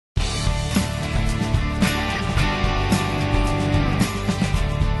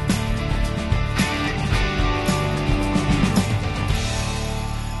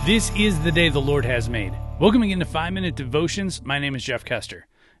This is the day the Lord has made. Welcome again to 5-Minute Devotions. My name is Jeff Kester,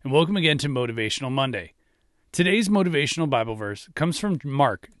 and welcome again to Motivational Monday. Today's motivational Bible verse comes from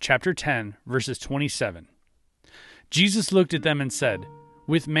Mark chapter 10, verses 27. Jesus looked at them and said,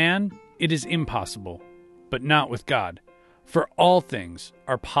 "With man it is impossible, but not with God, for all things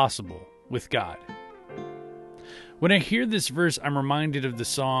are possible with God." When I hear this verse, I'm reminded of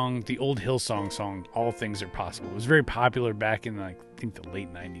the old Hillsong song, "All Things Are Possible." It was very popular back in, I think, the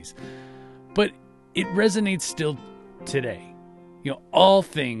late 90s. But it resonates still today. All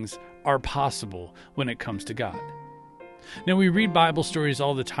things are possible when it comes to God. Now, we read Bible stories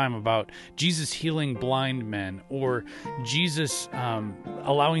all the time about Jesus healing blind men, or Jesus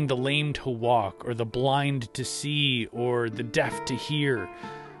allowing the lame to walk, or the blind to see, or the deaf to hear.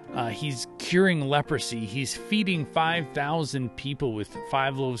 He's curing leprosy. He's feeding 5,000 people with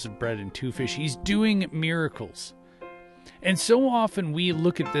 5 loaves of bread and 2 fish. He's doing miracles. And so often we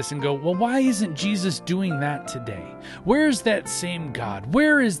look at this and go, well, why isn't Jesus doing that today? Where is that same God?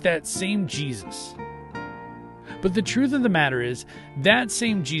 Where is that same Jesus? But the truth of the matter is, that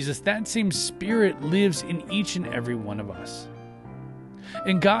same Jesus, that same Spirit lives in each and every one of us.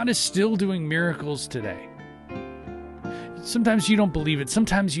 And God is still doing miracles today. Sometimes you don't believe it.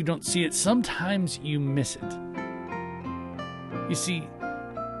 Sometimes you don't see it. Sometimes you miss it. You see,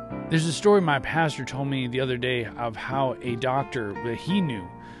 there's a story my pastor told me the other day of how a doctor that he knew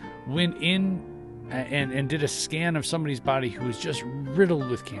went in and did a scan of somebody's body who was just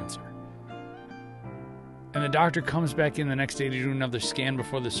riddled with cancer. And the doctor comes back in the next day to do another scan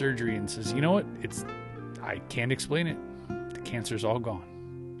before the surgery and says, "You know what? I can't explain it. The cancer's all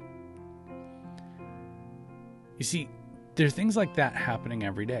gone." You see, there are things like that happening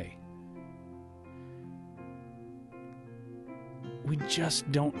every day. We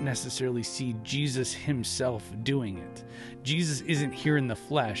just don't necessarily see Jesus himself doing it. Jesus isn't here in the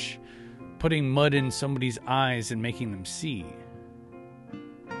flesh, putting mud in somebody's eyes and making them see.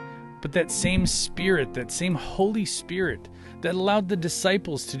 But that same Spirit, that same Holy Spirit that allowed the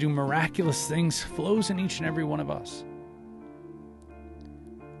disciples to do miraculous things flows in each and every one of us.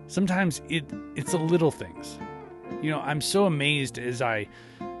 Sometimes it's the little things. I'm so amazed as I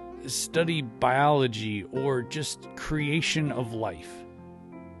study biology or just creation of life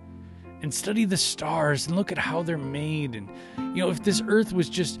and study the stars and look at how they're made. And, if this earth was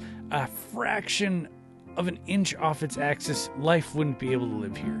just a fraction of an inch off its axis, life wouldn't be able to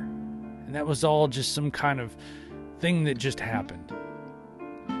live here. And that was all just some kind of thing that just happened.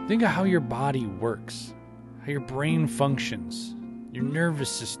 Think of how your body works, how your brain functions, your nervous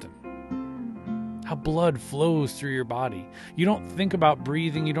system, how blood flows through your body. You don't think about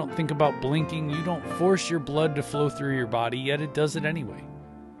breathing. You don't think about blinking. You don't force your blood to flow through your body, yet it does it anyway.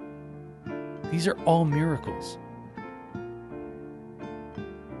 These are all miracles.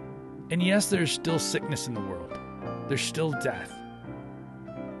 And yes, there's still sickness in the world. There's still death.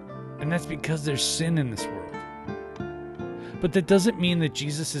 And that's because there's sin in this world. But that doesn't mean that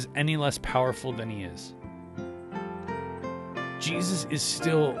Jesus is any less powerful than he is. Jesus is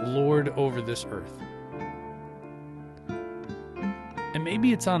still Lord over this earth. And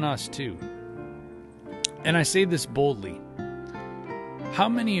maybe it's on us too. And I say this boldly. How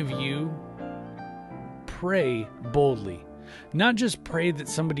many of you pray boldly? Not just pray that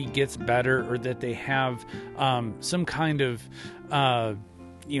somebody gets better or that they have some kind of,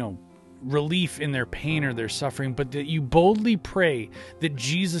 relief in their pain or their suffering, but that you boldly pray that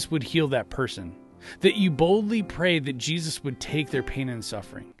Jesus would heal that person. That you boldly pray that Jesus would take their pain and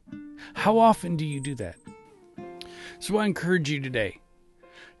suffering. How often do you do that? So I encourage you today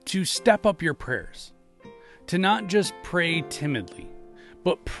to step up your prayers. To not just pray timidly,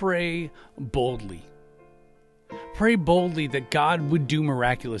 but pray boldly. Pray boldly that God would do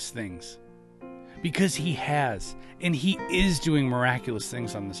miraculous things. Because he has, and he is doing miraculous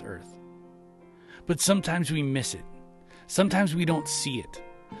things on this earth. But sometimes we miss it. Sometimes we don't see it.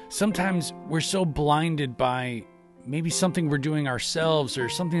 Sometimes we're so blinded by maybe something we're doing ourselves or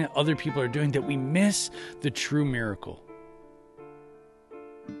something that other people are doing that we miss the true miracle.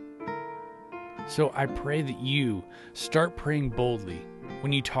 So I pray that you start praying boldly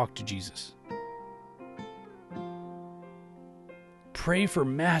when you talk to Jesus. Pray for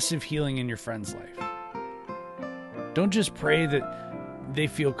massive healing in your friend's life. Don't just pray that they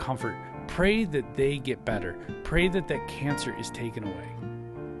feel comfort. Pray that they get better. Pray that that cancer is taken away.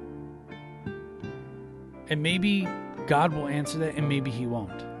 And maybe God will answer that, and maybe he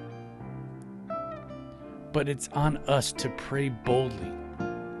won't. But it's on us to pray boldly,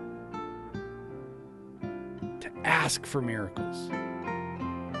 to ask for miracles,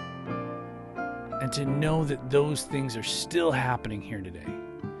 and to know that those things are still happening here today.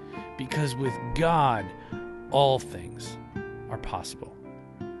 because with God, all things are possible.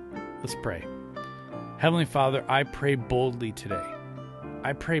 Let's pray. Heavenly Father, I pray boldly today.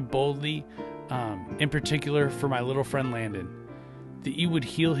 I pray boldly, in particular for my little friend Landon, that you would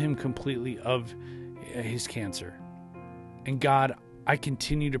heal him completely of his cancer. And God, I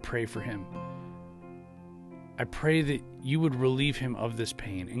continue to pray for him. I pray that you would relieve him of this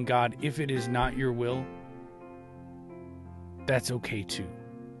pain. And God, if it is not your will, that's okay too.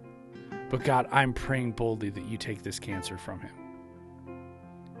 But God, I'm praying boldly that you take this cancer from him.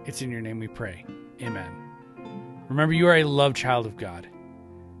 It's in your name we pray. Amen. Remember, you are a loved child of God.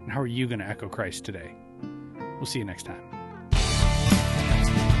 And how are you going to echo Christ today? We'll see you next time.